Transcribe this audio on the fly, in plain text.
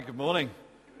Good morning.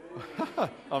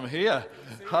 I'm here.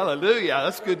 Hallelujah.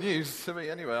 That's good news to me.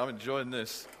 Anyway, I'm enjoying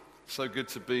this. So good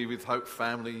to be with Hope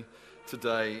Family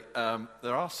today.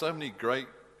 There are so many great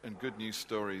and good news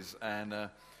stories, and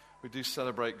we do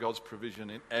celebrate God's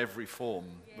provision in every form,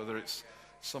 whether it's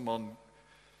someone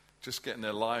just getting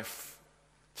their life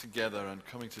together and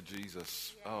coming to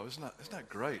Jesus. Oh, isn't that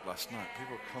great last night?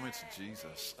 People coming to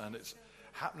Jesus, and it's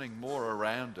happening more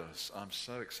around us. I'm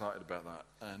so excited about that.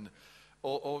 And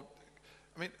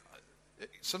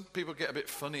some people get a bit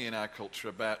funny in our culture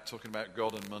about talking about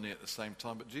God and money at the same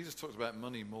time, but Jesus talks about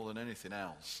money more than anything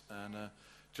else. And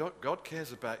God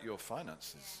cares about your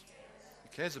finances. He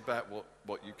cares about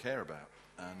what you care about.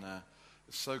 And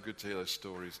it's so good to hear those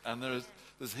stories. And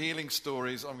there's healing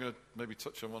stories. I'm going to maybe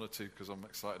touch on one or two because I'm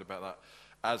excited about that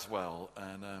as well.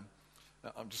 And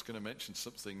I'm just going to mention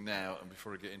something now, and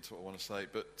before I get into what I want to say.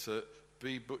 But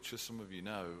B. Butcher, some of you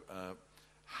know,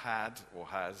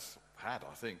 has had,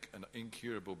 I think, an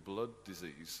incurable blood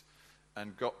disease,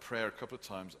 and got prayer a couple of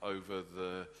times over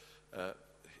the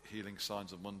Healing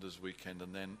Signs and Wonders weekend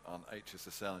and then on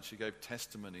HSSL. And she gave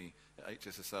testimony at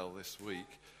HSSL this week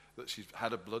that she's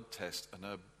had a blood test, and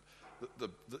the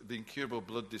incurable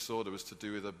blood disorder was to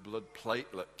do with a blood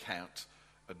platelet count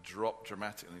had dropped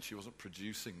dramatically, and she wasn't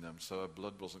producing them, so her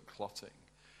blood wasn't clotting.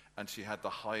 And she had the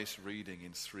highest reading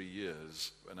in 3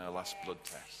 years in her last blood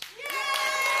test.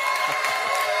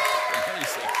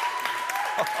 Amazing.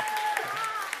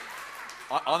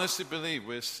 I honestly believe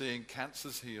we're seeing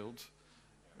cancers healed.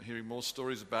 We're hearing more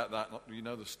stories about that. You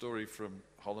know the story from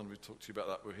Holland, we talked to you about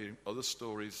that. We're hearing other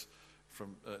stories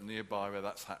from nearby where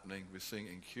that's happening. We're seeing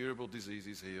incurable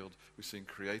diseases healed. We're seeing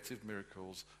creative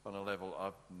miracles on a level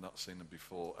I've not seen them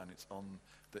before, and it's on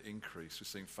the increase. We're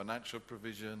seeing financial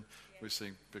provision. We're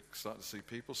starting to see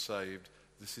people saved.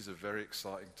 This is a very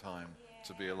exciting time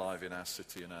to be alive in our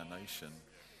city and our nation.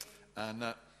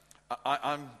 And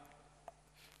I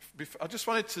just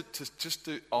wanted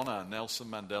to honour Nelson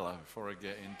Mandela before I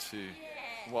get into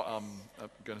what I'm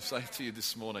going to say to you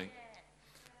this morning.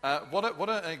 What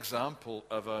an example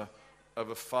of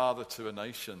a father to a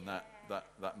nation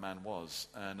that man was.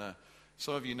 And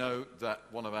some of you know that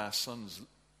one of our sons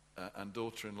and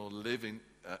daughter-in-law live in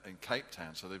Cape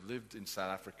Town. So they've lived in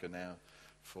South Africa now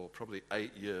for probably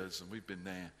 8 years, and we've been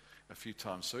there a few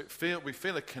times. So we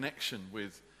feel a connection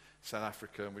with South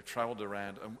Africa, and we've travelled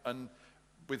around. And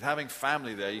with having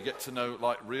family there, you get to know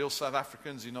like real South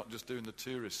Africans. You're not just doing the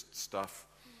tourist stuff.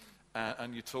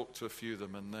 And you talk to a few of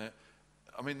them,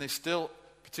 and they still,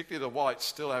 particularly the whites,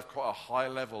 still have quite a high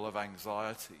level of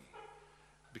anxiety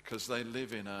because they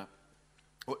live in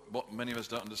what many of us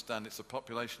don't understand. It's a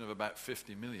population of about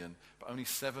 50 million, but only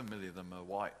 7 million of them are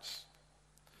whites.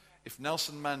 If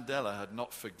Nelson Mandela had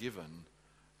not forgiven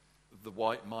the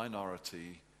white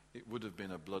minority, it would have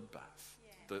been a bloodbath.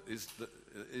 There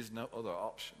is no other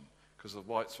option because the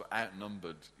whites were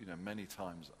outnumbered, many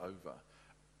times over.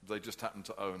 They just happen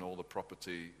to own all the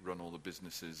property, run all the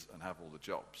businesses, and have all the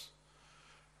jobs.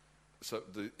 So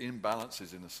the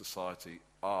imbalances in the society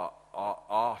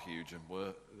are huge, and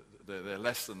they're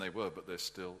less than they were, but they're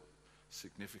still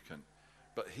significant.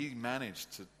 But he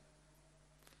managed to,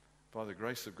 by the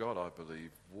grace of God, I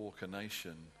believe, walk a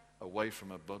nation away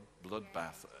from a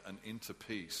bloodbath and into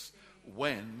peace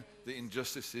when the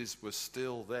injustices were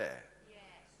still there.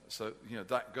 So,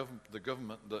 the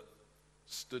government that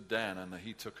stood down and that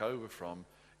he took over from,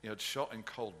 had shot in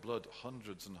cold blood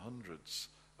hundreds and hundreds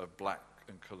of black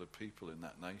and coloured people in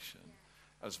that nation,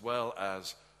 as well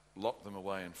as locked them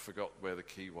away and forgot where the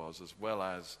key was, as well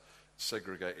as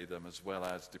segregated them, as well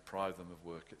as deprived them of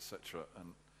work, etc.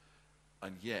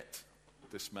 And yet,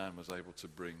 this man was able to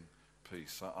bring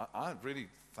peace. So I really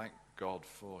thank God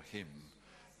for him,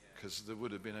 because there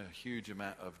would have been a huge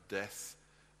amount of death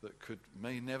that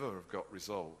may never have got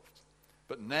resolved.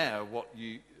 But now,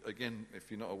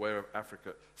 if you're not aware of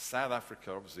Africa, South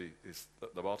Africa obviously is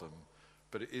at the bottom,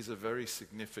 but it is a very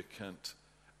significant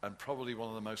and probably one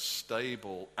of the most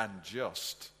stable and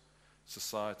just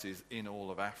societies in all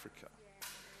of Africa,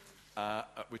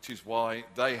 which is why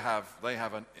they have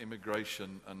an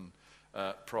immigration and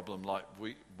problem like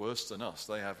worse than us.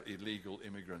 They have illegal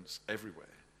immigrants everywhere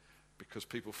because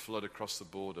people flood across the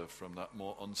border from that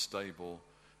more unstable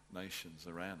nations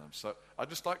around them. So I'd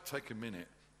just like to take a minute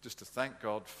just to thank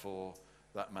God for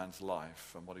that man's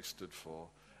life and what he stood for.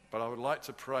 But I would like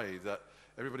to pray that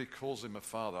everybody calls him a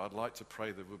father. I'd like to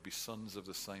pray there would be sons of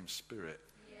the same spirit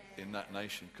in that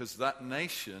nation, because that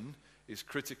nation is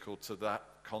critical to that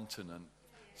continent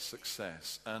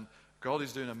success. And God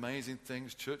is doing amazing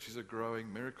things. Churches are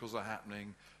growing, miracles are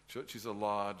happening, churches are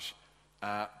large,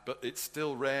 but it's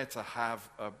still rare to have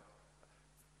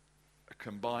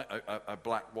combine a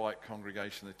black-white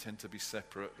congregation. They tend to be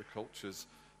separate. The cultures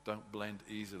don't blend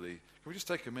easily. Can we just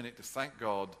take a minute to thank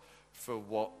God for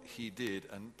what he did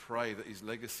and pray that his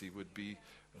legacy would be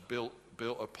built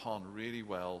upon really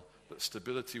well, that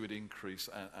stability would increase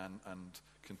and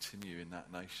continue in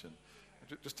that nation.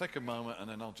 Just take a moment, and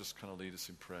then I'll just kind of lead us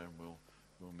in prayer, and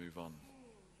we'll move on.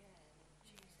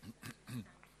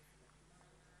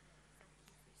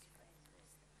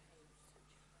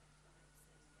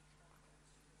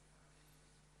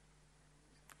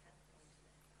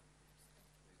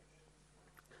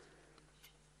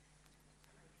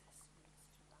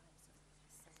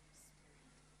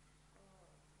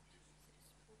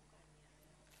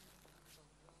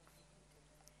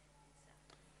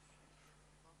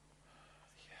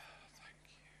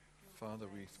 Father,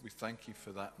 we thank you for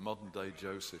that modern-day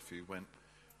Joseph who went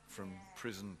from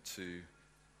prison to,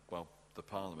 well, the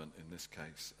Parliament in this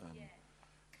case, and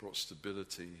brought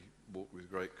stability, walked with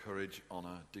great courage,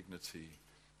 honour, dignity,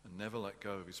 and never let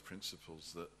go of his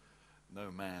principles that no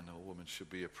man or woman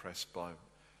should be oppressed by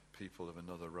people of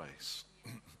another race.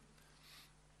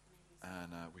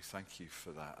 And we thank you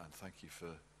for that, and thank you for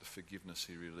the forgiveness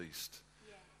he released,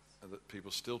 that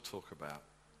people still talk about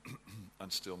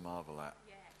and still marvel at.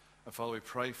 And Father, we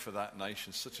pray for that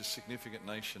nation, such a significant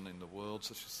nation in the world,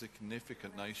 such a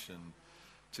significant nation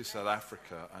to South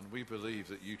Africa. And we believe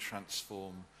that you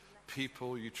transform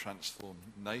people, you transform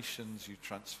nations, you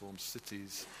transform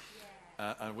cities.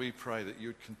 And we pray that you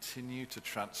would continue to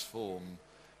transform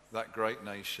that great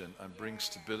nation and bring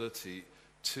stability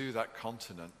to that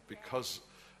continent because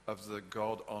of the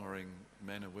God-honoring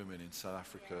men and women in South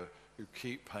Africa who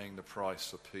keep paying the price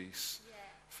for peace,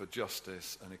 for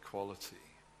justice and equality.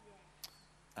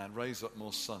 And raise up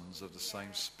more sons of the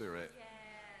same spirit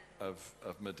of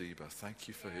Madiba. Thank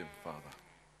you for him, Father.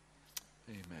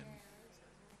 Amen.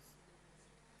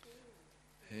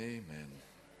 Amen.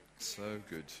 So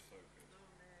good.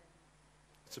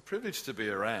 It's a privilege to be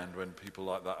around when people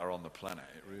like that are on the planet.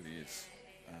 It really is.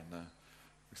 And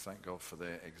we thank God for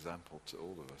their example to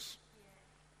all of us.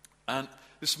 And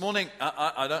this morning,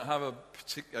 I don't have a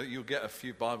particular, you'll get a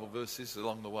few Bible verses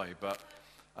along the way, but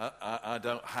I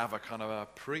don't have a kind of a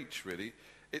preach, really.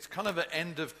 It's kind of an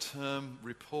end-of-term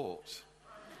report.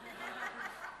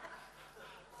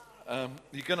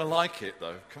 You're going to like it,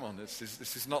 though. Come on, this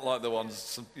is not like the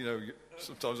ones,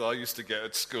 sometimes I used to get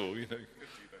at school,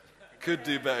 Could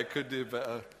do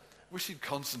better. Wish you'd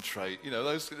concentrate.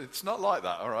 It's not like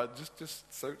that, all right? Just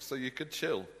so you could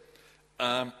chill.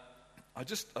 I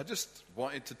just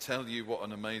wanted to tell you what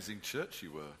an amazing church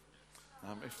you were.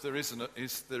 If there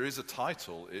is a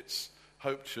title, it's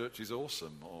Hope Church is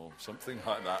Awesome or something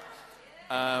like that.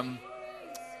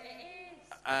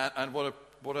 And what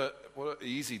an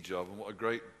easy job and what a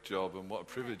great job and what a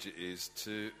privilege it is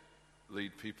to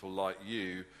lead people like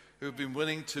you who have been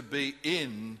willing to be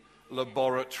in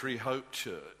Laboratory Hope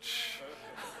Church.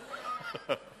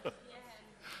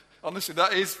 Honestly,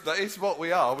 that is what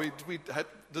we are.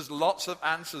 There's lots of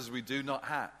answers we do not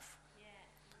have.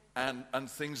 And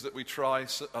things that we try,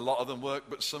 a lot of them work,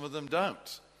 but some of them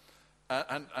don't.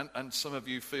 And some of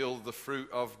you feel the fruit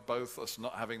of both us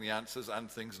not having the answers and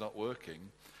things not working.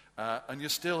 And you're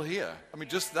still here. I mean,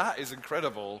 just that is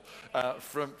incredible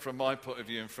from my point of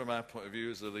view and from our point of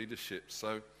view as the leadership.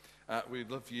 So we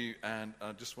love you, and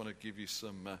I just want to give you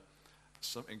some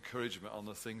encouragement on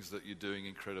the things that you're doing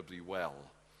incredibly well.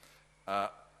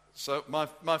 So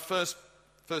my first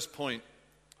point,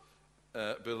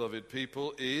 beloved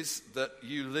people, is that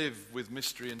you live with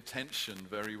mystery and tension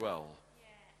very well.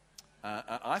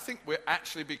 I think we're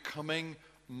actually becoming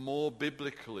more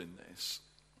biblical in this,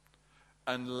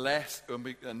 and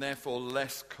therefore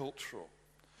less cultural.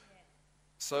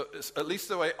 So at least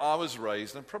the way I was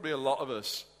raised, and probably a lot of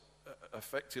us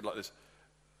affected like this,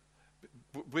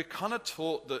 we're kind of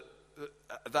taught that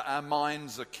our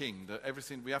minds are king, that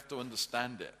everything, we have to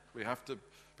understand it, we have to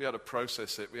be able to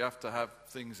process it, we have to have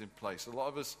things in place. A lot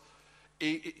of us,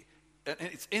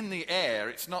 it's in the air,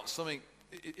 it's not something,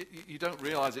 you don't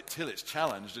realize it till it's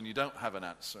challenged and you don't have an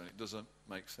answer and it doesn't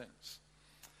make sense.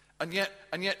 And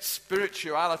yet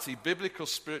spirituality, biblical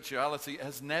spirituality,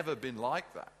 has never been like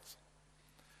that.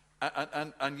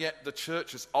 And yet the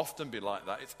church has often been like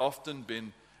that. It's often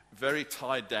been very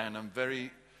tied down and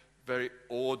very, very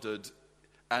ordered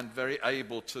and very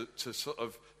able to sort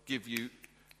of give you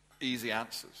easy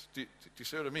answers. Do you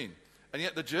see what I mean? And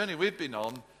yet the journey we've been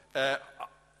on, I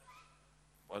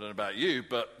don't know about you,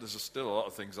 but there's still a lot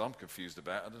of things I'm confused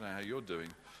about. I don't know how you're doing.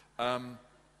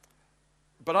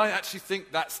 But I actually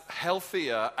think that's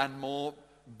healthier and more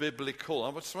biblical.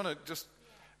 I just want to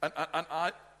and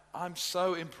I'm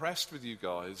so impressed with you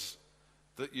guys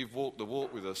that you've walked the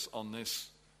walk with us on this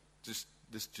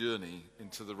journey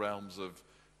into the realms of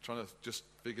trying to just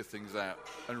figure things out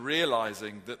and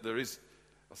realizing that there is,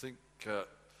 I think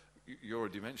you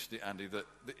already mentioned it, Andy, that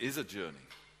there is a journey.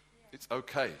 It's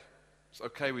okay. It's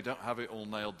okay we don't have it all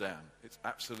nailed down. It's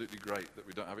absolutely great that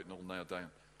we don't have it all nailed down.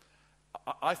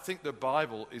 I think the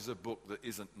Bible is a book that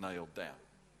isn't nailed down.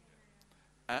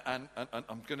 And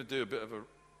I'm going to do a bit of a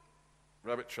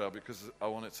rabbit trail because I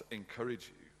wanted to encourage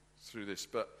you through this.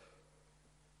 But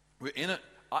we're in it.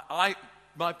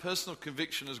 My personal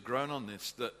conviction has grown on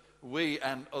this, that we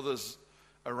and others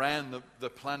around the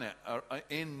planet are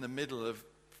in the middle of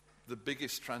the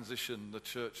biggest transition the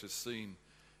church has seen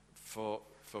for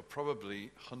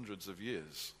probably hundreds of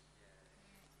years.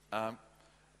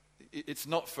 It's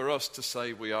not for us to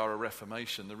say we are a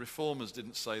Reformation. The Reformers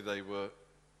didn't say they were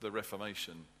the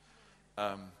Reformation.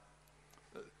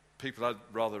 People had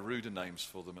rather ruder names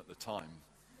for them at the time.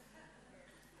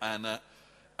 And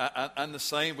the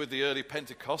same with the early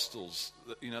Pentecostals.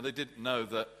 They didn't know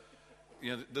that.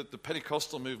 The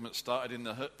Pentecostal movement started in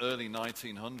the early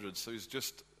 1900s, so it's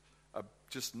just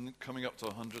coming up to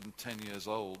 110 years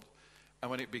old. And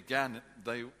when it began,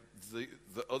 the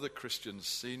other Christians,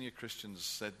 senior Christians,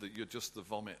 said that you're just the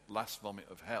last vomit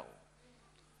of hell.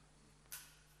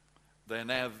 They're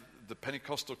now, the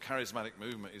Pentecostal charismatic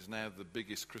movement is now the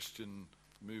biggest Christian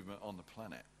movement on the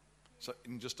planet. So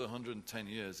in just 110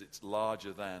 years, it's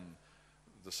larger than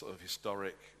the sort of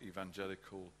historic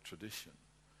evangelical tradition.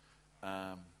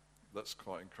 That's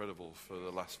quite incredible for the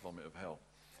last vomit of hell.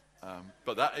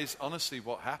 But that is honestly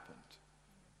what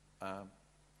happened.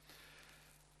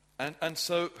 And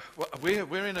so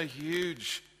we're in a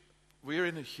huge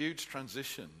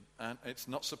transition, and it's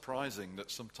not surprising that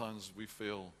sometimes we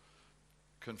feel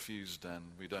confused and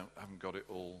we haven't got it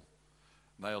all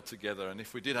nailed together. And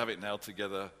if we did have it nailed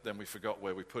together, then we forgot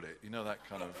where we put it. That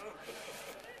kind of,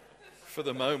 for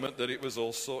the moment that it was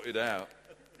all sorted out.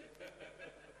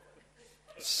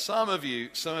 Some of you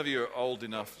are old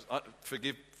enough.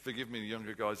 Forgive me, the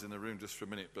younger guys in the room, just for a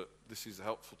minute, but this is a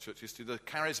helpful church history. The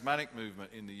charismatic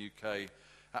movement in the UK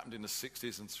happened in the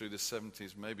 60s and through the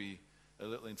 70s, maybe a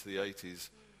little into the 80s.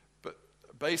 But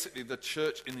basically, the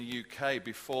church in the UK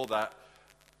before that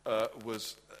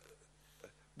was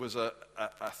a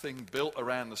thing built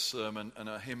around the sermon and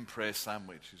a hymn prayer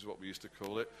sandwich, is what we used to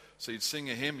call it. So you'd sing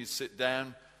a hymn, you'd sit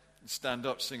down, you'd stand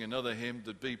up, sing another hymn.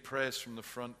 There'd be prayers from the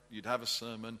front. You'd have a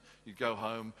sermon. You'd go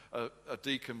home. A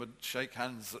deacon would shake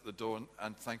hands at the door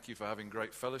and thank you for having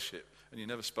great fellowship. And you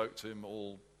never spoke to him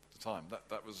all the time.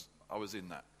 I was in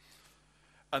that.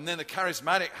 And then the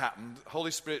charismatic happened.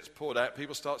 Holy Spirit's poured out.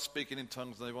 People start speaking in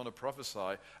tongues and they want to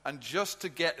prophesy. And just to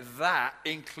get that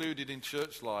included in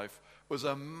church life was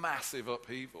a massive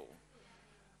upheaval.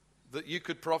 That you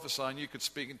could prophesy and you could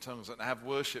speak in tongues and have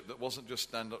worship that wasn't just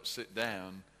stand up, sit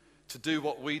down. To do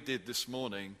what we did this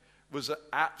morning was an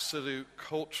absolute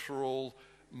cultural,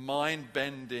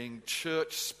 mind-bending,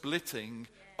 church-splitting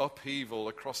upheaval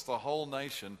across the whole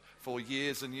nation for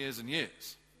years and years and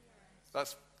years.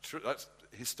 That's true. That's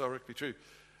historically true.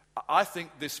 I think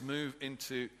this move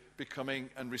into becoming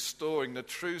and restoring the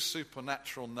true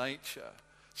supernatural nature,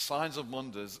 signs and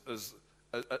wonders as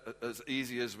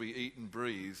easy as we eat and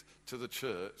breathe to the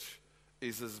church,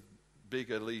 is as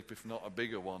big a leap, if not a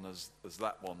bigger one, as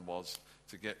that one was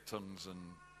to get tongues and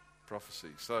prophecy.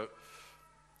 So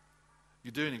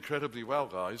you're doing incredibly well,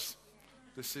 guys.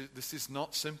 This is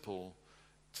not simple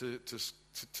to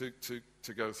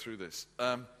go through this.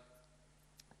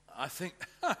 I think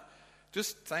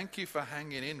just thank you for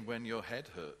hanging in when your head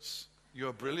hurts.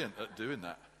 You're brilliant at doing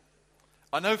that.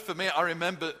 I know for me, I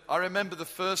remember the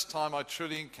first time I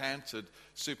truly encountered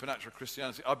supernatural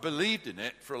Christianity. I believed in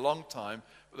it for a long time,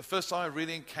 but the first time I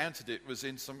really encountered it was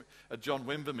in a John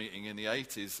Wimber meeting in the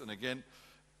 80s. And again,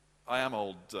 I am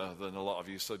older than a lot of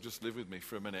you, so just live with me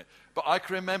for a minute. But I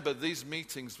can remember these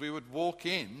meetings. We would walk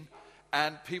in,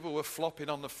 and people were flopping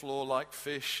on the floor like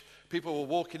fish. People were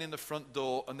walking in the front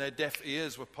door, and their deaf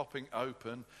ears were popping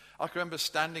open. I can remember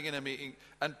standing in a meeting,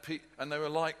 and they were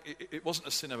like, it wasn't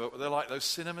a cinema, but they're like those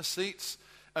cinema seats.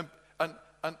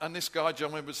 And this guy,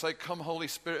 John Wimber, would say, "Come, Holy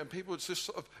Spirit," and people would just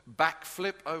sort of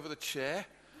backflip over the chair.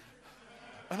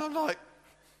 And I'm like,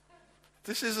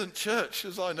 this isn't church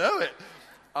as I know it.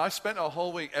 I spent a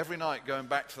whole week every night going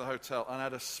back to the hotel and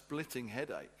had a splitting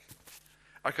headache.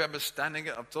 I can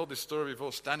remember I've told this story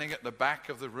before, standing at the back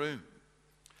of the room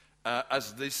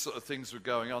as these sort of things were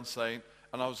going on, saying,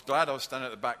 and I was glad I was standing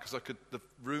at the back because the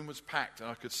room was packed and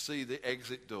I could see the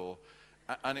exit door.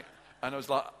 And I was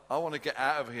like, I want to get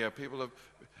out of here.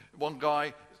 One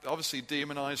guy, obviously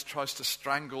demonized, tries to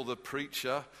strangle the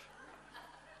preacher.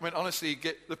 I mean, honestly, you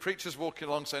get the preacher's walking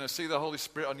along saying, I see the Holy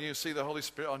Spirit on you, see the Holy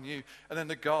Spirit on you. And then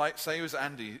the guy, say he was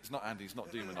Andy, it's not Andy, he's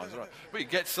not demonized, right? But he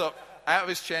gets up out of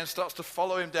his chair and starts to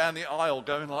follow him down the aisle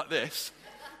going like this.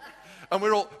 And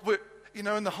we're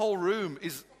and the whole room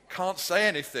can't say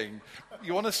anything.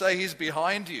 You want to say he's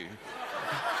behind you.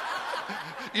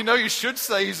 You should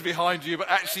say he's behind you, but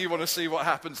actually you want to see what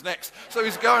happens next. So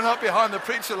he's going up behind the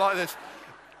preacher like this.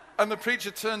 And the preacher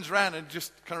turns around and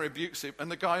just kind of rebukes him. And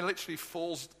the guy literally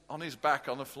falls on his back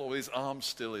on the floor with his arms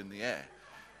still in the air.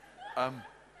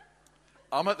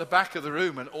 I'm at the back of the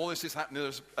room and all this is happening.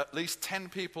 There's at least 10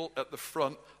 people at the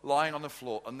front lying on the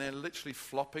floor. And they're literally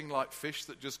flopping like fish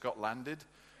that just got landed.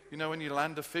 You know when you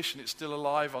land a fish and it's still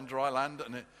alive on dry land?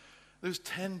 And there's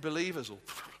 10 believers all...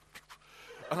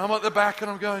 And I'm at the back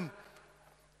and I'm going,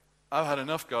 I've had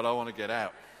enough, God, I want to get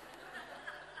out.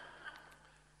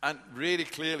 And really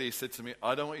clearly he said to me,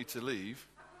 I don't want you to leave,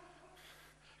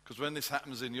 because when this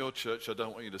happens in your church, I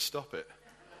don't want you to stop it.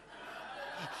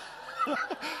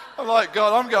 I'm like,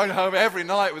 God, I'm going home every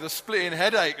night with a splitting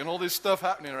headache and all this stuff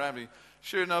happening around me.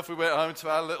 Sure enough, we went home to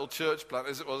our little church plant,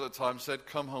 as it was at the time, said,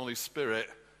 come Holy Spirit.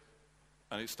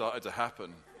 And it started to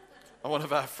happen. And one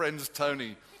of our friends,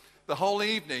 Tony, the whole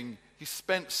evening, he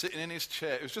spent sitting in his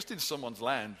chair. It was just in someone's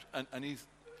lounge. And he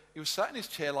was sat in his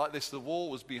chair like this. The wall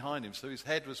was behind him, so his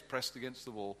head was pressed against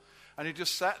the wall. And he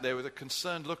just sat there with a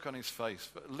concerned look on his face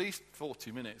for at least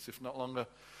 40 minutes, if not longer.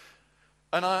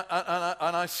 And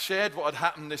I shared what had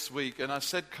happened this week. And I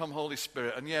said, come Holy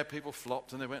Spirit. And yeah, people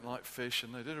flopped and they went like fish.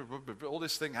 And they did all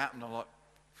this thing happened. I'm like,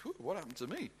 what happened to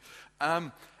me?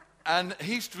 And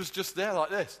he was just there like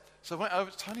this. So I went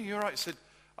over, Tony, you're right. He said,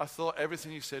 I thought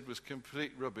everything you said was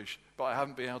complete rubbish, but I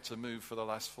haven't been able to move for the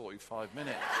last 45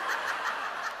 minutes.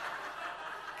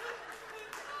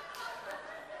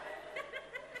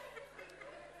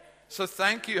 So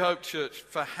thank you, Hope Church,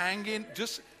 for hanging,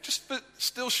 just for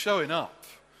still showing up.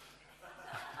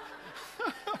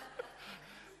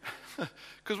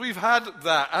 Because we've had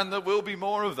that, and there will be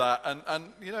more of that,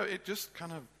 and it just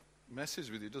kind of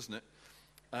messes with you, doesn't it?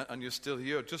 And you're still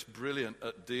here, just brilliant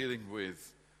at dealing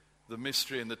with the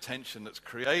mystery and the tension that's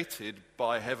created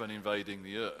by heaven invading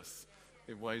the earth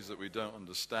in ways that we don't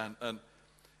understand. And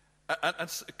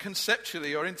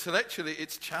conceptually or intellectually,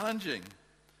 it's challenging.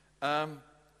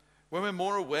 When we're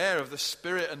more aware of the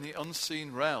spirit and the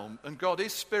unseen realm, and God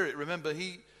is spirit, remember,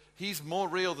 He's more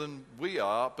real than we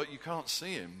are, but you can't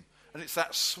see Him. And it's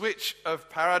that switch of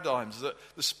paradigms that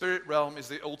the spirit realm is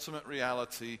the ultimate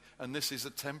reality, and this is a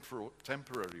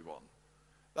temporary one.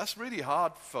 That's really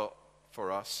hard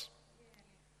for us.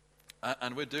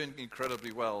 And we're doing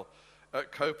incredibly well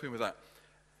at coping with that.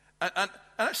 And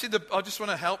actually, I just want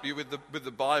to help you with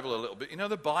the Bible a little bit.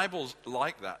 The Bible's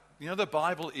like that. The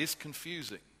Bible is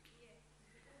confusing.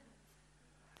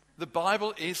 The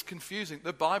Bible is confusing.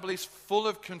 The Bible is full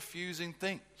of confusing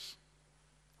things.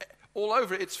 All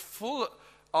over it, it's full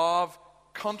of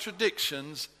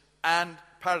contradictions and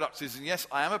paradoxes. And yes,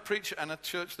 I am a preacher and a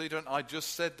church leader, and I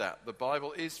just said that. The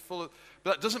Bible is full of...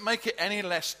 But that doesn't make it any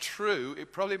less true.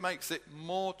 It probably makes it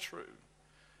more true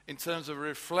in terms of a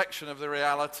reflection of the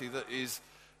reality that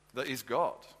is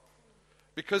God.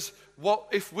 Because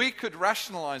if we could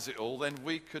rationalize it all, then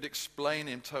we could explain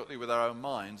Him totally with our own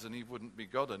minds, and He wouldn't be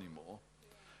God anymore.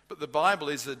 But the Bible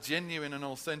is a genuine and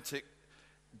authentic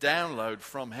download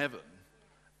from heaven.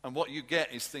 And what you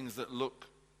get is things that look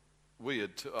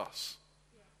weird to us.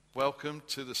 Welcome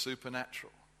to the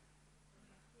supernatural.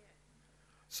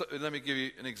 So let me give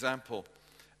you an example.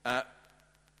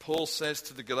 Paul says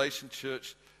to the Galatian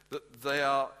church that they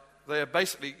are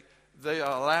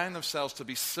allowing themselves to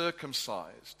be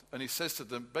circumcised, and he says to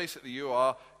them, basically, you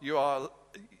are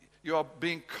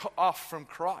being cut off from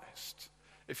Christ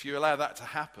if you allow that to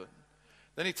happen.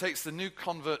 Then he takes the new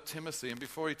convert Timothy, and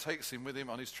before he takes him with him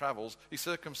on his travels, he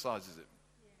circumcises him.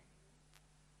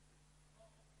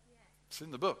 It's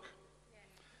in the book.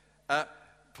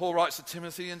 Paul writes to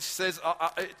Timothy and says,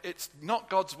 it's not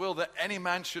God's will that any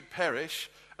man should perish,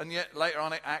 and yet later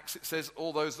on in Acts it says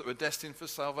all those that were destined for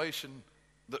salvation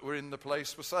that were in the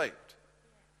place were saved.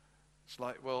 It's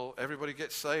like, well, everybody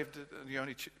gets saved, and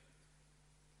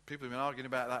people have been arguing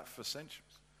about that for centuries.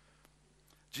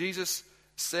 Jesus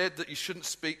said that you shouldn't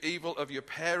speak evil of your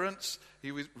parents.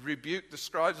 He rebuked the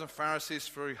scribes and Pharisees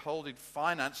for withholding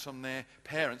finance from their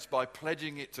parents by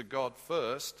pledging it to God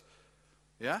first.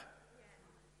 Yeah?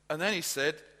 And then he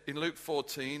said in Luke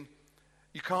 14,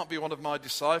 you can't be one of my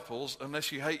disciples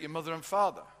unless you hate your mother and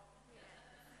father.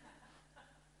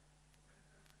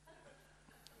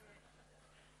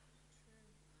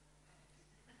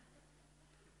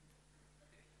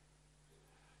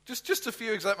 Just a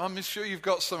few examples. I'm sure you've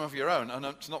got some of your own, and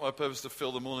it's not my purpose to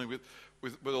fill the morning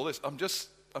with all this. I'm just.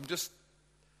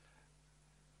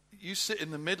 You sit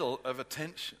in the middle of a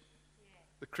tension.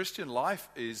 The Christian life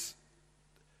is,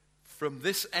 from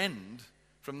this end,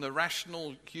 from the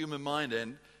rational human mind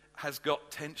end, has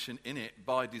got tension in it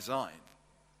by design.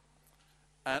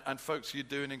 And folks, you're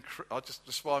doing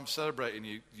just why I'm celebrating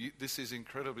you. This is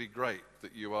incredibly great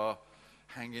that you are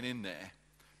hanging in there,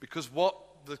 because what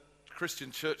the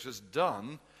Christian church has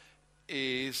done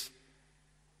is,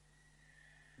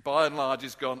 by and large,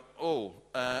 has gone,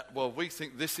 well, we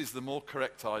think this is the more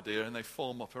correct idea, and they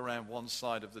form up around one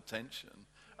side of the tension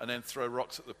and then throw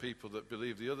rocks at the people that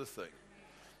believe the other thing.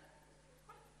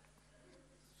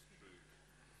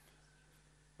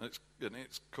 And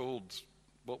it's called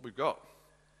what we've got.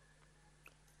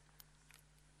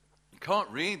 You can't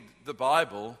read the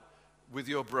Bible with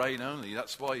your brain only.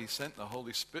 That's why he sent the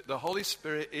Holy Spirit. The Holy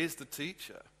Spirit is the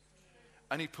teacher.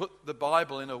 And he put the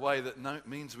Bible in a way that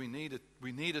means we need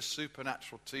a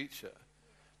supernatural teacher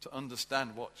to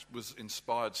understand what was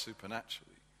inspired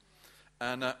supernaturally.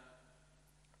 And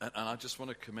I just want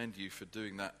to commend you for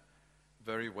doing that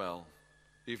very well,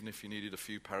 even if you needed a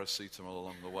few paracetamol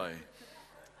along the way.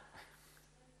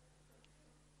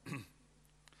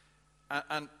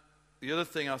 And the other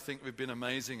thing I think we've been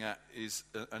amazing at is,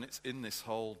 and it's in this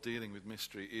whole dealing with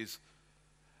mystery, is,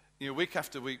 week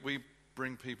after week we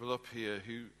bring people up here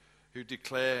who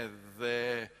declare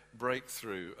their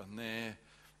breakthrough and their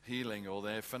healing or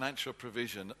their financial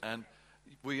provision, and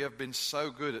we have been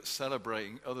so good at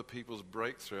celebrating other people's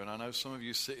breakthrough. And I know some of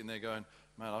you sitting there going,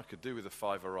 man, I could do with a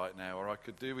 $5 right now, or I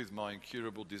could do with my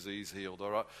incurable disease healed,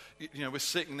 or we're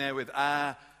sitting there with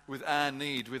our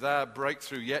need, with our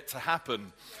breakthrough yet to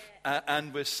happen,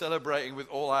 and we're celebrating with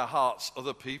all our hearts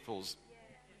other people's.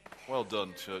 Well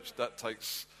done, church. That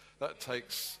takes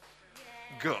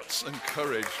guts and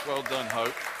courage. Well done,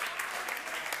 Hope.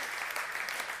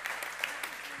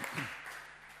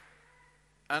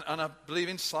 And I believe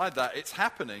inside that it's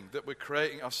happening, that we're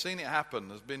creating. I've seen it happen.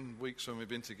 There's been weeks when we've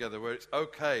been together where it's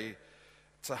okay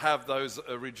to have those that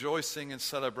are rejoicing and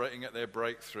celebrating at their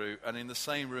breakthrough, and in the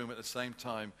same room at the same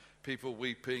time, people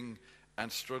weeping and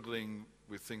struggling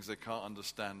with things they can't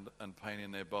understand and pain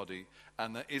in their body.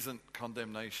 And there isn't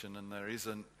condemnation, and there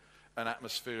isn't an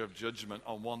atmosphere of judgment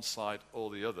on one side or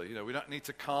the other. We don't need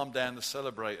to calm down the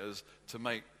celebrators to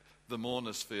make the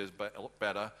mourners feel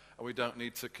better, and we don't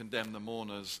need to condemn the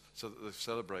mourners so that the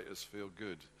celebrators feel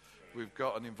good. We've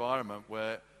got an environment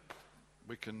where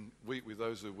we can weep with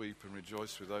those who weep and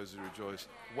rejoice with those who rejoice.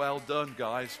 Well done,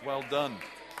 guys. Well done.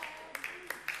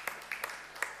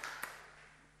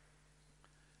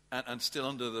 And still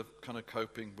under the kind of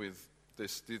coping with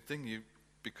this, the thing you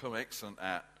become excellent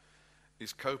at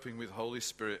is coping with Holy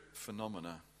Spirit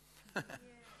phenomena.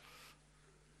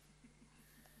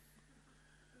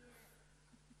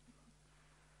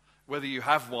 Whether you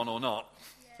have one or not.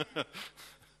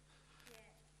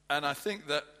 And I think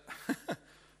that,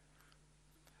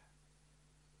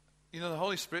 the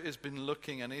Holy Spirit has been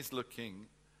looking and is looking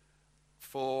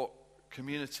for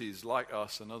communities like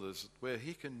us and others where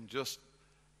he can just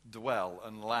dwell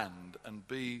and land and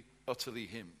be utterly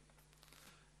him.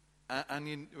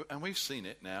 And we've seen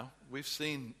it now. We've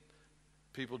seen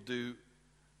people do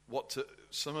what to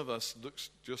some of us looks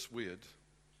just weird.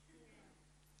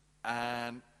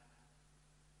 And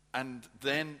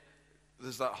then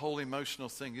there's that whole emotional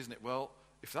thing, isn't it? Well,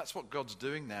 if that's what God's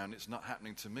doing now and it's not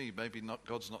happening to me, maybe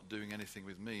God's not doing anything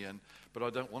with me. But I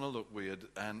don't want to look weird.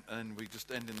 And we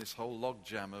just end in this whole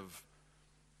logjam of.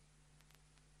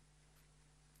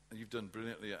 And you've done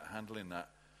brilliantly at handling that.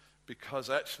 Because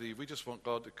actually, we just want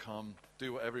God to come,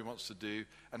 do whatever he wants to do.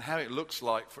 And how it looks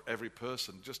like for every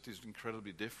person just is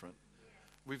incredibly different.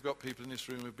 We've got people in this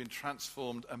room who've been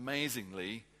transformed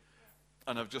amazingly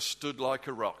and have just stood like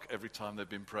a rock every time they've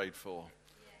been prayed for.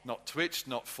 Not twitched,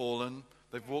 not fallen.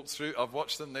 They've walked through, I've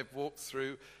watched them, they've walked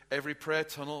through every prayer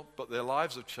tunnel, but their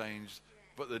lives have changed,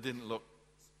 but they didn't look.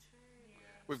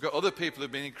 We've got other people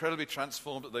who've been incredibly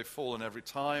transformed, but they've fallen every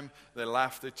time. They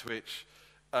laugh, they twitch,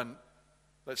 and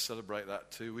let's celebrate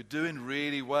that too. We're doing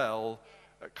really well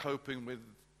at coping with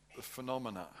the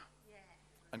phenomena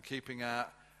and keeping our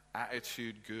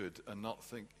attitude good and not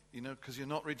think, because you're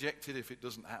not rejected if it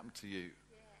doesn't happen to you.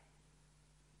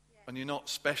 And you're not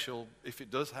special if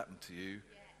it does happen to you.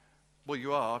 Well,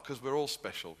 you are, because we're all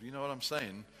special. You know what I'm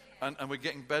saying? And we're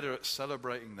getting better at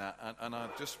celebrating that. And I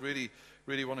just really,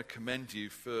 really want to commend you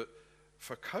for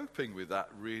coping with that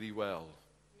really well.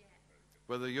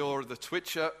 Whether you're the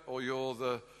twitcher or you're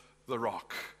the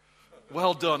rock.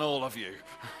 Well done, all of you.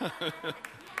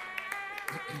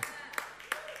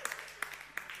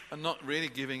 And not really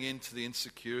giving in to the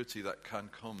insecurity that can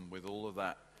come with all of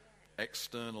that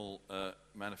external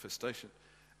manifestation.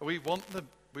 We want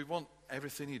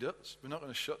everything he does. We're not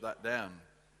going to shut that down.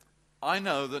 I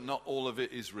know that not all of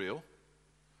it is real.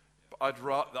 But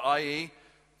i.e.,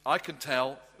 I can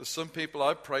tell there's some people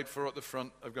I've prayed for at the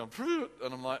front have gone,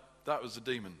 and I'm like, that was a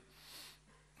demon.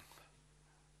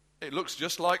 It looks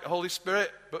just like the Holy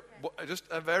Spirit, but just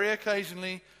very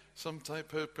occasionally, some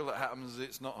people it happens,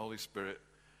 it's not Holy Spirit.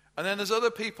 And then there's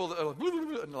other people that are like,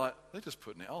 and like, they're just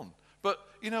putting it on. But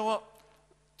you know what?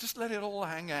 Just let it all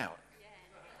hang out.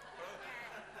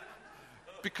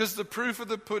 Because the proof of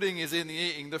the pudding is in the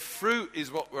eating. The fruit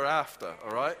is what we're after,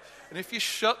 all right? And if you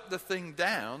shut the thing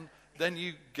down, then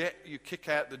you kick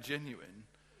out the genuine.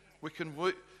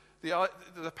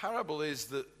 The parable is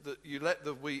that you let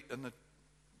the wheat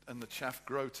and the chaff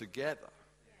grow together,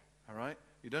 all right?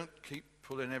 You don't keep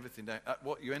pulling everything down.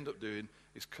 What you end up doing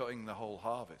is cutting the whole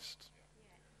harvest.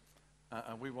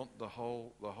 And we want the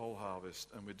whole harvest,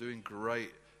 and we're doing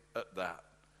great at that.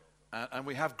 And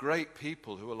we have great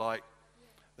people who are like,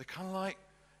 they're kind of like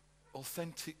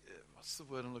authentic, what's the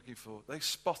word I'm looking for? They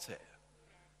spot it.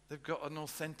 They've got an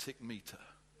authentic meter.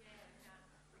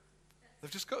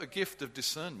 They've just got a gift of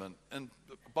discernment. And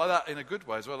by that, in a good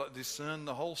way as well, like discern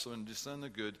the wholesome and discern the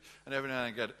good. And every now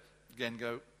and again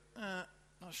go, not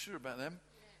sure about them.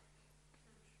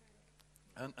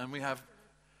 And we have,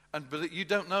 you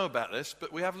don't know about this,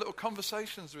 but we have little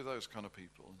conversations with those kind of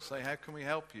people and say, how can we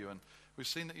help you? And we've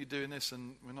seen that you're doing this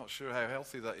and we're not sure how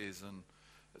healthy that is, and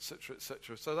et cetera, et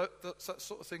cetera. So that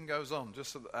sort of thing goes on,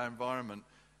 just so that our environment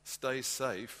stays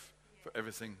safe for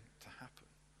everything to happen.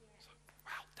 So,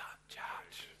 well done,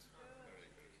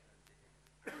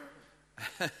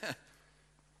 Judge.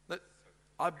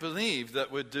 I believe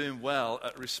that we're doing well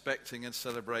at respecting and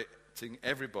celebrating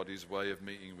everybody's way of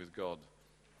meeting with God.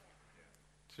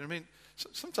 Do you know what I mean?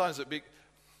 Sometimes it'd be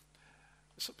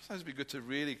good to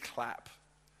really clap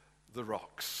the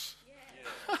rocks.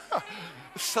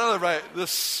 Celebrate the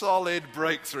solid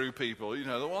breakthrough people. You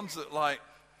know, the ones that like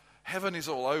heaven is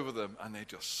all over them and they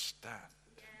just stand.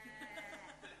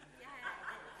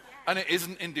 And it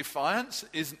isn't in defiance, it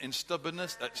isn't in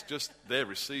stubbornness, that's just they're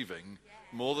receiving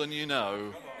more than you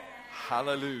know.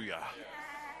 Hallelujah.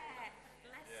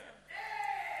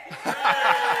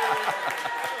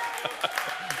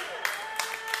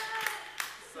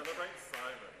 Celebrate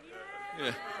Simon.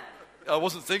 Yeah. I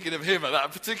wasn't thinking of him at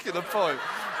that particular point.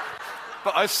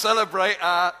 But I celebrate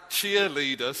our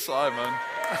cheerleader, Simon.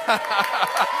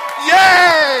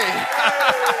 Yay!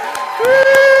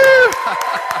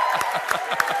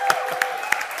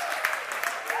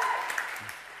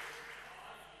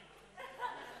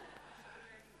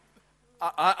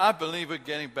 I believe we're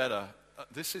getting better.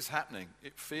 This is happening.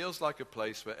 It feels like a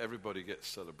place where everybody gets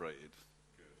celebrated.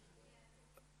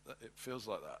 It feels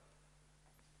like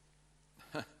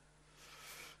that.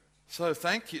 So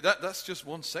thank you. That's just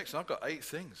one section. I've got 8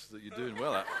 things that you're doing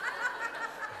well at.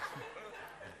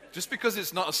 Just because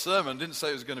it's not a sermon didn't say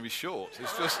it was going to be short.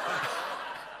 It's just...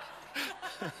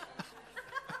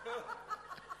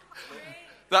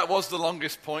 That was the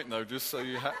longest point, though, just so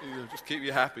just keep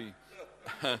you happy.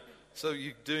 So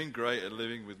you're doing great at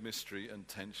living with mystery and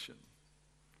tension.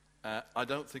 I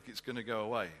don't think it's going to go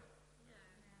away.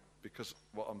 Because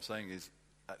what I'm saying is,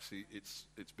 actually, it's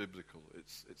biblical.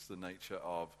 It's the nature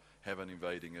of heaven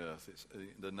invading earth. It's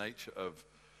the nature of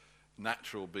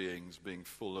natural beings being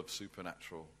full of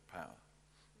supernatural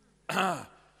power.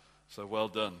 So well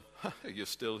done. You're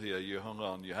still here. You hung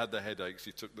on. You had the headaches.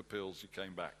 You took the pills. You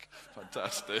came back.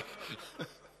 Fantastic.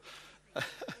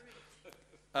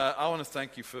 I want to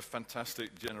thank you for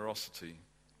fantastic generosity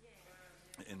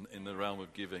in the realm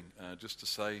of giving. Just to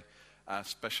say, our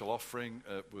special offering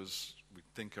was, we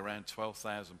think, around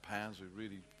 £12,000. We're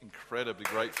really incredibly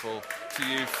grateful to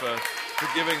you for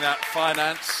giving that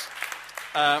finance.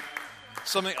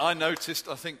 Something I noticed,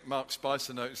 I think Mark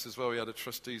Spicer noticed as well, we had a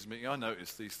trustees meeting. I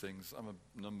noticed these things. I'm a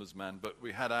numbers man. But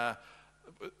we had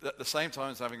at the same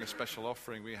time as having a special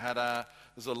offering,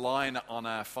 there's a line on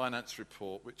our finance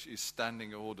report which is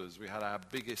standing orders. We had our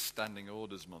biggest standing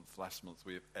orders month last month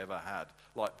we've ever had,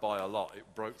 like by a lot. It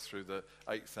broke through the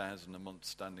 8,000 a month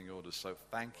standing orders. So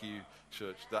thank you,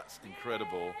 church. That's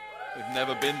incredible. We've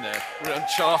never been there. We're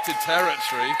uncharted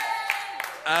territory.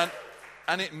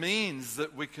 And it means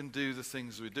that we can do the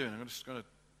things we're doing. I'm just going to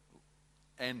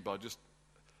end by just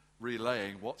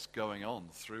relaying what's going on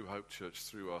through Hope Church,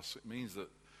 through us. It means that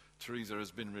Teresa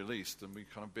has been released, and we've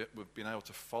been able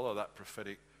to follow that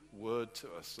prophetic word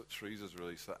to us that Teresa's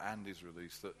released, that Andy's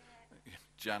released, that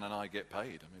Jan and I get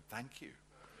paid. I mean, thank you.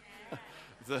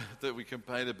 that we can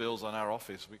pay the bills on our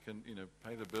office. We can,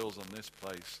 pay the bills on this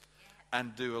place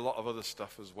and do a lot of other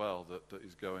stuff as well that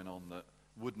is going on that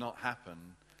would not happen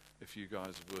if you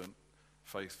guys weren't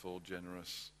faithful,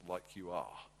 generous like you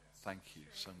are. Thank you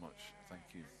so much. Thank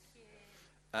you.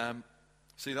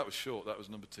 See, that was short. That was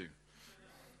number 2.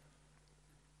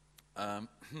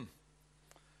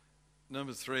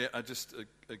 Number 3,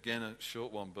 again, a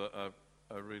short one, but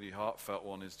a really heartfelt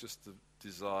one, is just the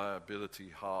desirability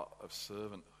heart of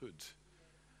servanthood.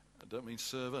 I don't mean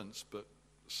servants, but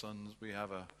sons. We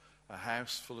have a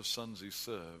house full of sons who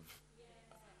serve,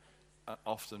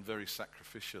 often very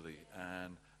sacrificially.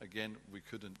 And again, we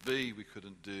couldn't do,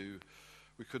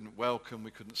 we couldn't welcome,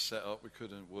 we couldn't set up, we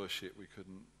couldn't worship, we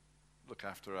couldn't look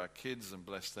after our kids and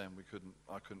bless them.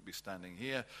 I couldn't be standing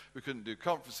here. We couldn't do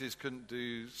conferences, couldn't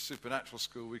do supernatural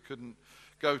school. We couldn't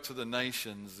go to the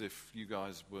nations if you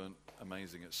guys weren't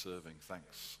amazing at serving.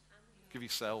 Thanks. Give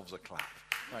yourselves a clap.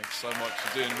 Thanks so much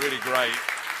for doing really great.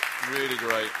 Really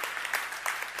great.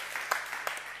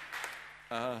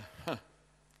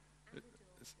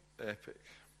 It's epic.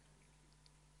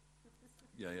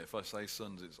 Yeah, if I say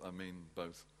sons, I mean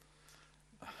both.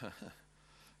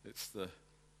 It's the...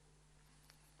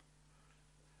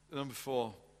 Number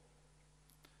 4,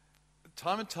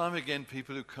 time and time again,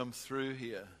 people who come through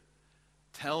here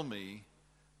tell me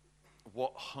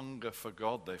what hunger for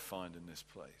God they find in this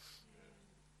place.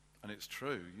 And it's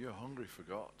true, you're hungry for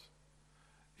God.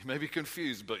 You may be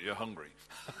confused, but you're hungry.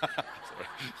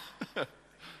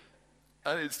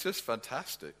 And it's just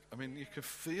fantastic. I mean, you can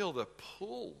feel the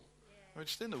pull. I mean,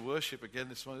 just in the worship again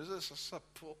this morning,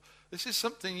 this is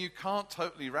something you can't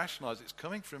totally rationalize. It's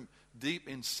coming from deep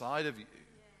inside of you.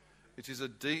 It is a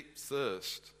deep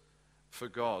thirst for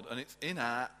God, and it's in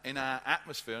our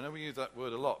atmosphere. I know we use that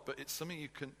word a lot, but it's something you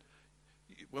can.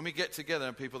 When we get together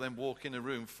and people then walk in a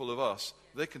room full of us,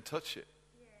 they can touch it.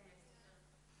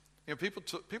 People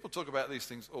talk about these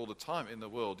things all the time in the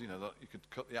world. That you could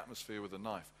cut the atmosphere with a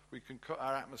knife. We can cut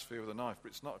our atmosphere with a knife, but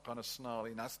it's not a kind of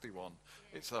snarly, nasty one.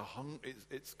 It's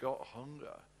it's got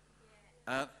hunger,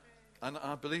 and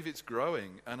I believe it's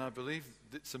growing, and I believe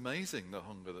it's amazing, the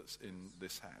hunger that's in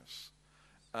this house.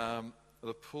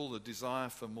 The pull, the desire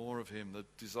for more of him, the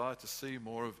desire to see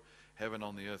more of heaven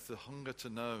on the earth, the hunger to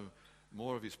know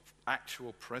more of his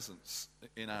actual presence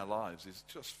in our lives is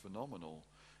just phenomenal.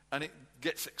 And it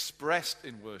gets expressed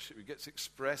in worship. It gets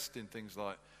expressed in things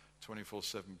like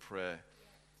 24/7 prayer.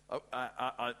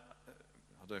 I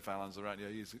don't know if Alan's around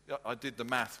here. I did the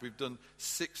math. We've done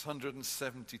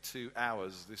 672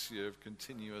 hours this year of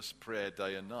continuous prayer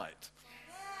day and night.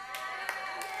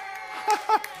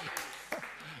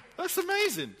 That's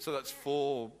amazing. So that's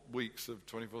 4 weeks of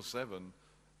 24/7.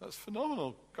 That's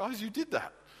phenomenal. Guys, you did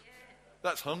that.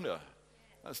 That's hunger.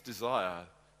 That's desire.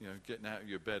 Getting out of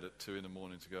your bed at 2 a.m.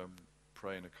 to go and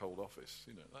pray in a cold office.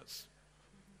 That's...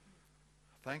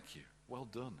 Thank you. Well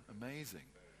done. Amazing.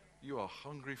 You are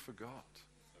hungry for God.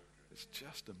 It's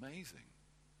just amazing.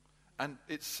 And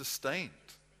it's sustained.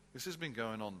 This has been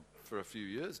going on for a few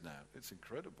years now. It's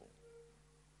incredible.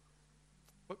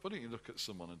 Why don't you look at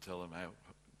someone and tell them how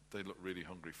they look really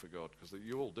hungry for God? Because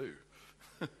you all do.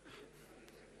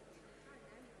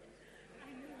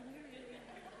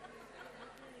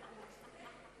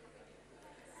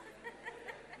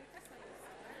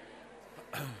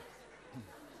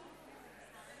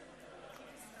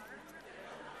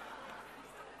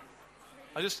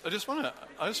 I just want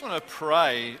to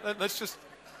pray. Let's just,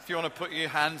 if you want to put your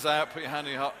hands out, put your hand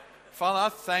in your heart. Father, I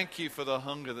thank you for the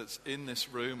hunger that's in this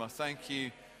room. I thank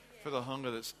you for the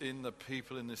hunger that's in the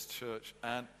people in this church.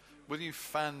 And will you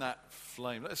fan that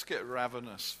flame? Let's get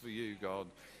ravenous for you, God.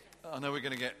 I know we're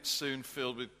going to get soon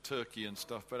filled with turkey and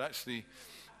stuff, but actually,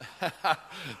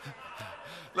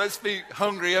 let's be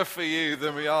hungrier for you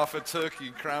than we are for turkey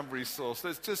and cranberry sauce.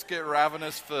 Let's just get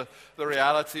ravenous for the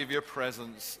reality of your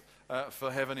presence.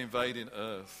 For heaven invading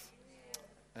earth.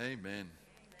 Amen.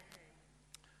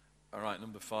 All right,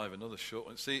 number 5, another short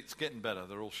one. See, it's getting better.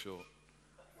 They're all short.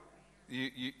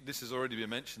 This has already been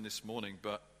mentioned this morning,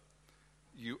 but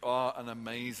you are an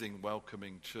amazing,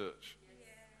 welcoming church.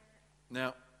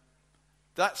 Now,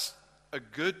 that's a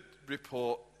good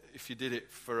report if you did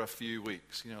it for a few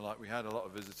weeks. Like we had a lot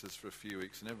of visitors for a few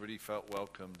weeks, and everybody felt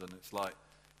welcomed, and it's like,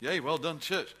 yay, well done,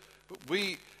 church. But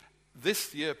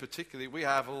this year particularly, we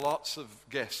have lots of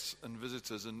guests and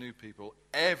visitors and new people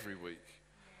every week.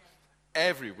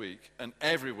 Every week. And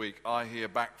every week I hear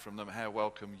back from them how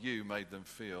welcome you made them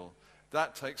feel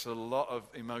That takes a lot of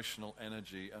emotional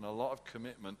energy and a lot of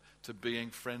commitment to being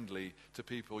friendly to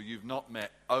people you've not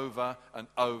met over and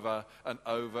over and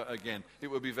over again. It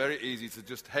would be very easy to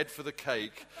just head for the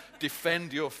cake,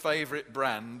 defend your favorite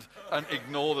brand, and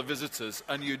ignore the visitors,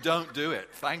 and you don't do it.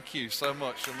 Thank you so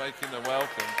much for making them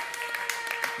welcome.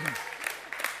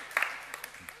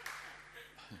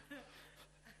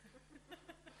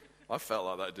 I felt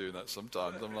like that doing that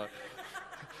sometimes. I'm like,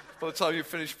 by the time you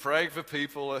finish praying for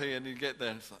people and you get there,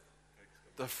 and it's like,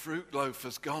 the fruit loaf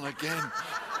has gone again.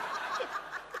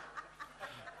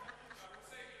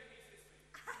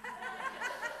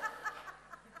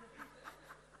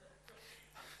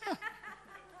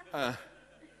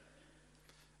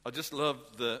 I just love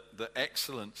the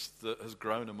excellence that has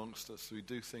grown amongst us. We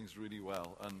do things really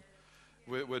well. And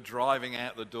we're driving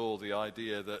out the door the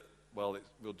idea that, well,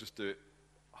 we'll just do it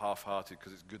half-hearted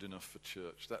because it's good enough for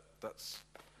church. That's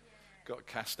got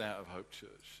cast out of Hope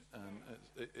Church, and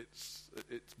it's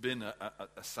been a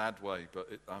sad way, but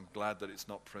I'm glad that it's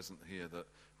not present here. That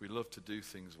we love to do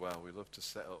things well, we love to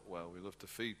set up well, we love to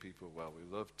feed people well, we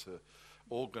love to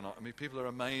organize. I mean, people are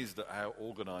amazed at how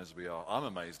organized we are. I'm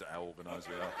amazed at how organized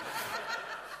we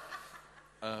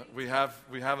are.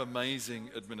 We have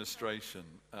amazing administration.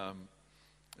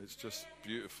 It's just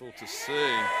beautiful to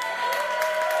see.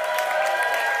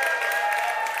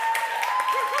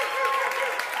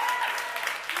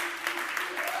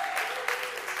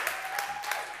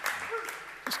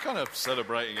 Kind of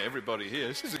celebrating everybody here.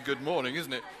 This is a good morning,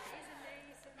 isn't it?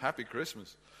 Happy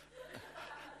Christmas.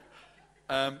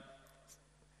 I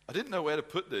didn't know where to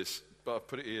put this, but I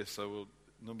put it here. So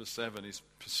number 7 is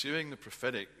pursuing the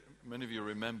prophetic. Many of you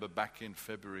remember back in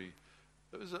February,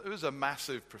 it was a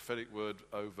massive prophetic word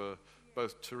over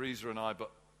both Teresa and I,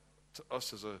 but to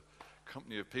us as a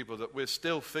company of people that we're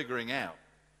still figuring out,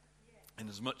 in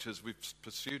as much as we've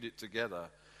pursued it together,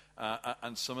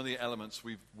 and some of the elements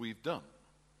we've done.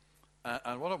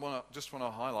 And what I just want to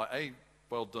highlight,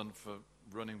 well done for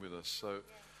running with us. So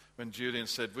when Julian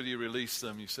said, will you release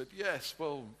them? You said, yes,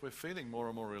 well, we're feeling more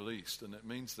and more released. And it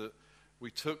means that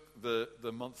we took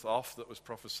the month off that was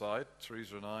prophesied,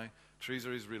 Teresa and I.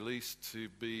 Teresa is released to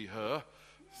be her,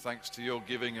 thanks to your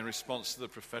giving in response to the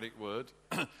prophetic word.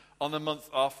 On the month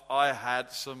off, I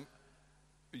had some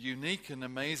unique and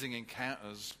amazing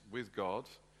encounters with God.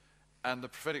 And the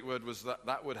prophetic word was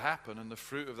that would happen, and the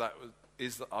fruit of that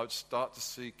is that I would start to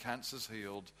see cancers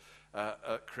healed,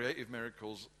 creative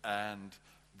miracles, and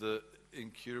the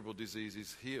incurable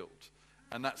diseases healed.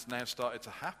 And that's now started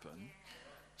to happen.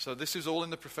 So this is all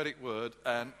in the prophetic word,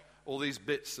 and all these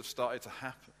bits have started to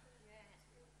happen.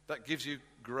 That gives you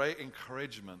great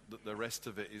encouragement that the rest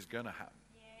of it is going to happen.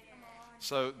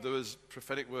 So there was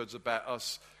prophetic words about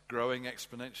us growing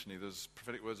exponentially. There's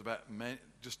prophetic words about many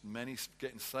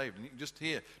getting saved. And you can just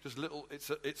hear, just little,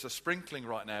 it's a sprinkling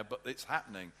right now, but it's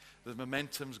happening. The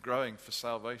momentum's growing for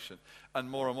salvation. And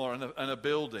more, and a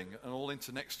building. And all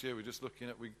into next year, we're just looking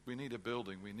at, we need a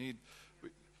building. We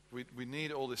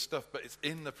need all this stuff, but it's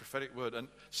in the prophetic word. And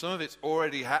some of it's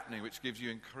already happening, which gives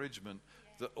you encouragement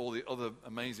that all the other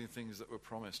amazing things that were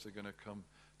promised are going to come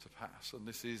to pass. And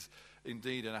this is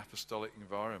indeed an apostolic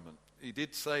environment. He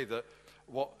did say that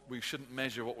we shouldn't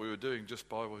measure what we were doing just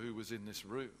by who was in this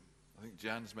room. I think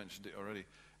Jan's mentioned it already,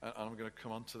 and I'm going to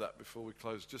come on to that before we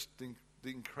close. Just the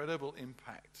incredible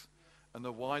impact and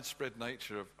the widespread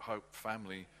nature of Hope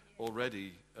Family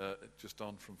already just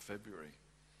on from February.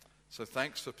 So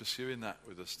thanks for pursuing that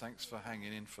with us. Thanks for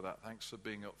hanging in for that. Thanks for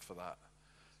being up for that.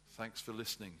 Thanks for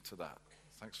listening to that.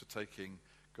 Thanks for taking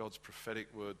God's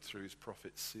prophetic word through his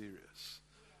prophets serious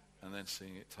and then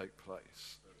seeing it take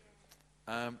place.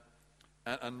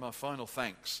 And my final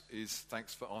thanks is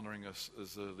thanks for honouring us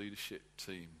as a leadership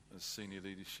team, as senior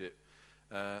leadership,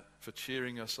 for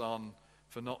cheering us on,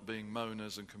 for not being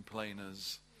moaners and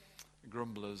complainers,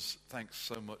 grumblers. Thanks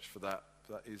so much for that.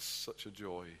 That is such a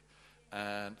joy.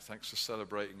 And thanks for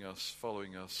celebrating us,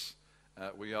 following us.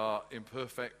 We are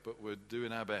imperfect, but we're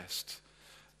doing our best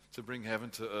to bring heaven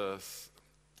to earth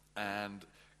and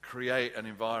create an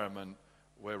environment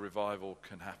where revival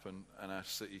can happen and our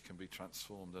city can be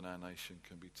transformed and our nation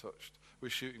can be touched. We're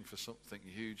shooting for something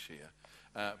huge here,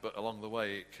 but along the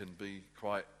way it can be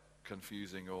quite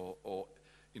confusing or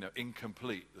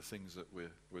incomplete, the things that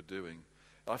we're doing.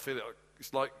 I feel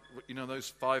it's like,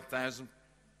 those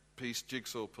 5,000-piece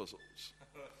jigsaw puzzles.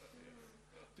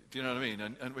 Do you know what I mean?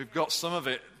 And we've got some of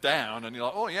it down, and you're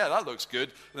like, oh yeah, that looks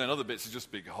good. And then other bits are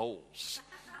just big holes.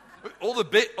 All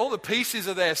the pieces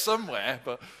are there somewhere,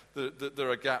 but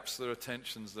there are gaps, there are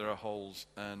tensions, there are holes.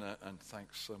 And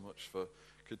thanks so much for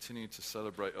continuing to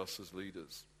celebrate us as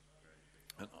leaders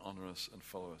and honor us and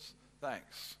follow us.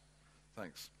 Thanks.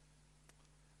 Thanks.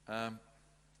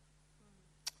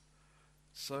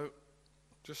 So,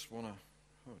 just want to,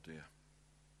 oh dear.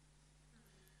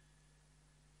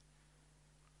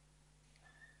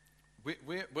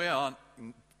 We are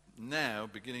now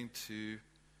beginning to,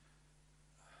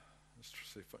 let's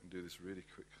see if I can do this really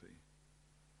quickly.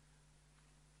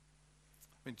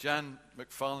 I mean, Jan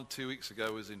McFarland 2 weeks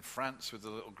ago was in France with a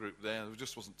little group there. There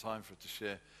just wasn't time for her to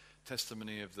share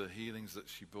testimony of the healings that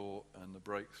she brought and the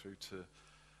breakthrough to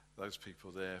those people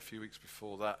there. A few weeks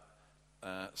before that,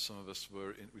 some of us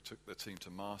we took the team to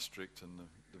Maastricht, and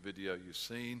the video you've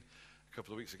seen. A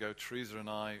couple of weeks ago, Teresa and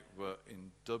I were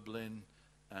in Dublin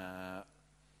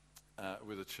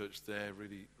with a church there,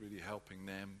 really, really helping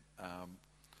them.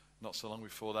 Not so long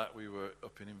before that, we were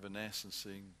up in Inverness and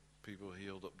seeing people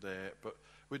healed up there. But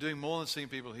we're doing more than seeing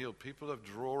people healed. People are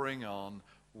drawing on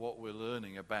what we're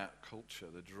learning about culture.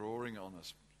 They're drawing on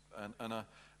us. And I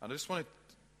just wanted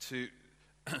to,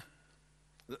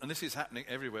 and this is happening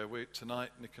everywhere. Tonight,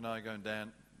 Nick and I are going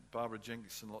down. Barbara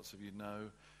Jenkinson, lots of you know,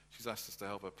 she's asked us to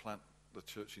help her plant the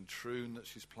church in Troon that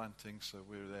she's planting, so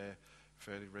we're there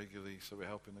fairly regularly. So we're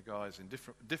helping the guys in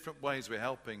different ways. We're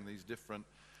helping these different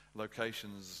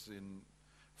locations in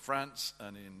France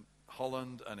and in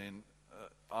Holland and in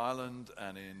Ireland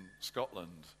and in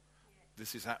Scotland.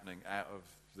 This is happening out of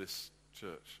this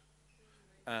church.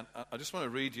 And I just want to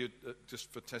read you,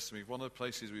 just for testimony, one of the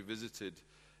places we visited,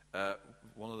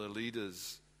 one of the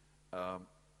leaders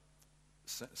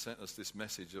sent us this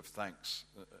message of thanks.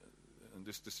 And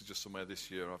this is just somewhere this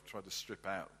year I've tried to strip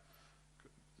out.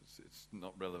 It's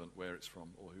not relevant where it's from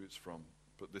or who it's from,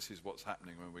 but this is what's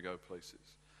happening when we go places.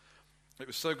 It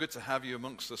was so good to have you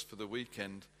amongst us for the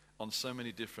weekend on so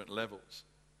many different levels.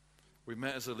 We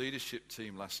met as a leadership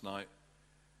team last night.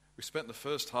 We spent the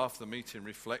first half of the meeting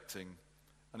reflecting,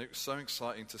 and it was so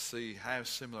exciting to see how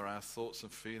similar our thoughts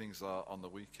and feelings are on the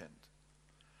weekend.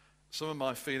 Some of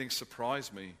my feelings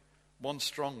surprised me. One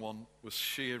strong one was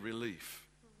sheer relief.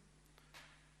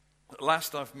 At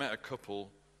last I've met a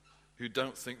couple who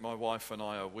don't think my wife and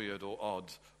I are weird or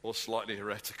odd or slightly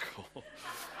heretical.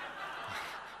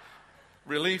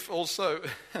 Relief also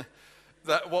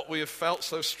that what we have felt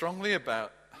so strongly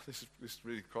about, this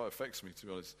really quite affects me, to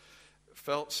be honest,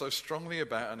 felt so strongly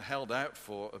about and held out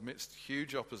for amidst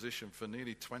huge opposition for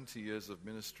nearly 20 years of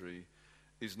ministry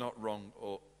is not wrong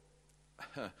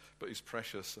but is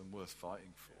precious and worth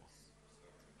fighting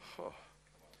for. Oh.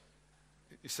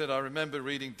 He said, I remember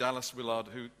reading Dallas Willard,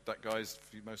 who that guy's,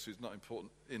 for most who's not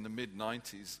important, in the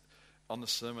mid-90s on the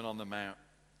Sermon on the Mount.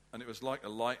 And it was like a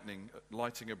lighting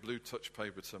a blue touch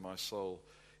paper to my soul.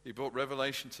 He brought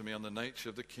revelation to me on the nature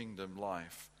of the kingdom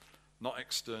life, not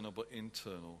external but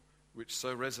internal, which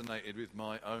so resonated with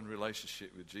my own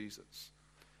relationship with Jesus.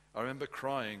 I remember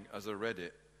crying as I read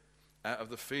it, out of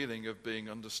the feeling of being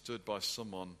understood by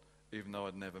someone, even though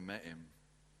I'd never met him.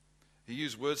 He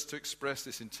used words to express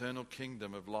this internal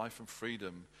kingdom of life and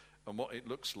freedom and what it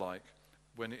looks like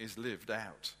when it is lived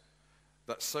out.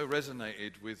 That so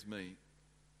resonated with me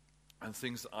and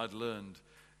things that I'd learned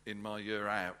in my year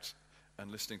out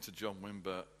and listening to John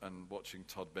Wimber and watching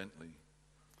Todd Bentley.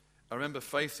 I remember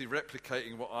faithfully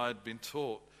replicating what I had been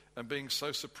taught and being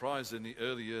so surprised in the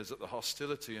early years at the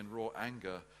hostility and raw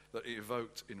anger that it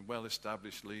evoked in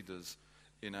well-established leaders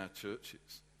in our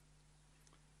churches.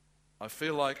 I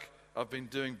feel like I've been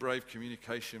doing brave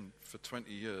communication for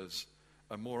 20 years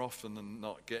and more often than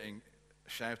not getting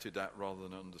shouted at rather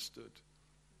than understood.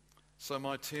 So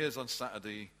my tears on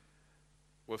Saturday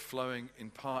were flowing in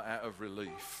part out of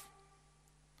relief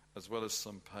as well as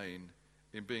some pain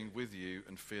in being with you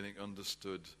and feeling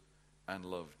understood and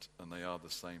loved, and they are the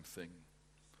same thing.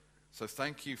 So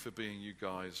thank you for being you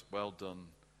guys. Well done.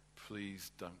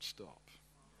 Please don't stop.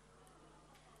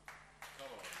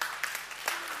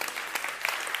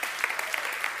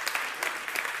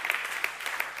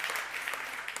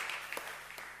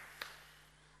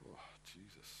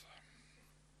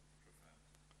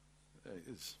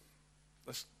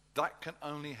 That can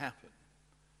only happen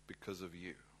because of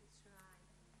you.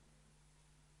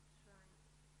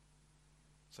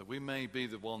 So we may be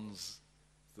the ones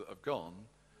that have gone,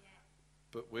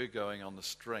 but we're going on the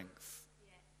strength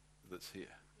that's here.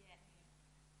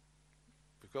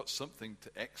 We've got something to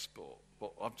export.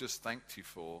 What I've just thanked you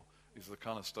for is the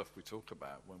kind of stuff we talk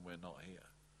about when we're not here.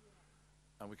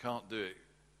 And we can't do it.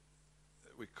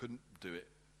 We couldn't do it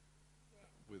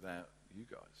without you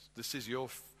guys. This is your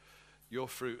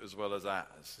fruit as well as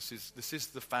ours. This is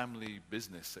the family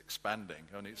business expanding.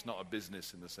 Only it's not a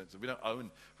business in the sense that we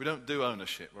don't do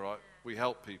ownership, right? We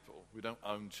help people. We don't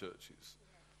own churches.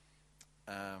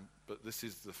 But this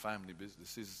is the family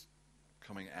business. This is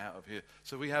coming out of here.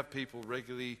 So we have people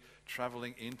regularly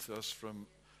traveling into us from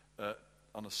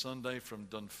on a Sunday from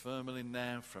Dunfermline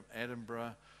now, from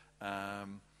Edinburgh.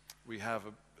 We have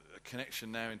a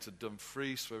connection now into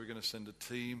Dumfries, where we're going to send a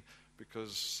team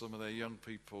because some of their young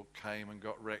people came and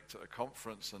got wrecked at a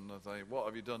conference, and they, what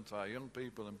have you done to our young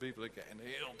people? And people are getting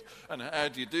healed. And how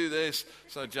do you do this?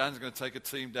 So Jan's going to take a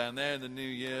team down there in the new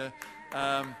year.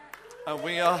 And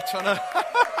we are trying to...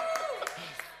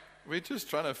 we're just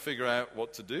trying to figure out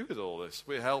what to do with all this.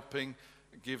 We're helping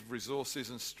give resources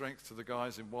and strength to the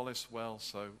guys in Wallace well.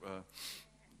 So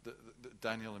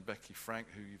Daniel and Becky Frank,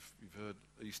 who you've heard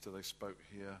Easter, they spoke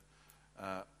here.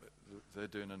 They're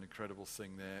doing an incredible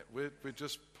thing there. We're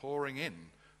just pouring in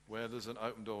where there's an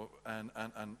open door, and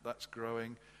that's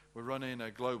growing. We're running a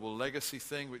global legacy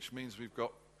thing, which means we've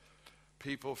got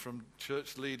people from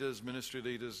church leaders, ministry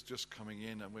leaders just coming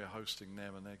in, and we're hosting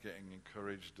them, and they're getting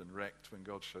encouraged and wrecked when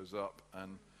God shows up.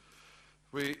 And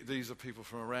these are people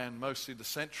from around mostly the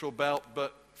Central Belt,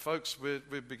 but folks, we're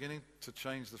beginning to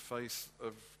change the face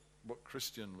of what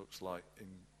Christian looks like in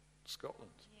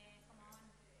Scotland.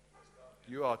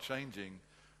 You are changing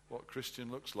what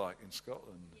Christian looks like in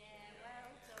Scotland.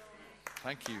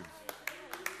 Thank you.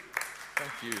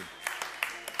 Thank you.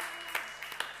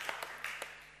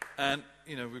 And,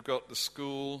 we've got the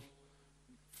school,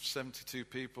 72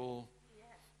 people.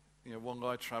 One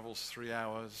guy travels 3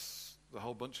 hours. The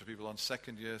whole bunch of people on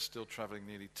second year still traveling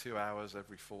nearly 2 hours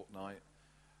every fortnight.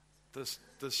 There's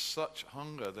such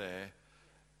hunger there.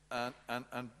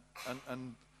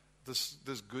 And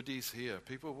there's goodies here.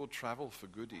 People will travel for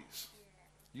goodies.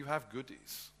 You have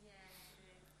goodies.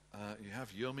 You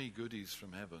have yummy goodies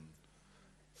from heaven.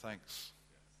 Thanks.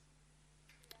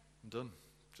 I'm done.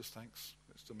 Just thanks.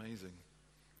 It's amazing.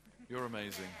 You're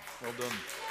amazing. Well done.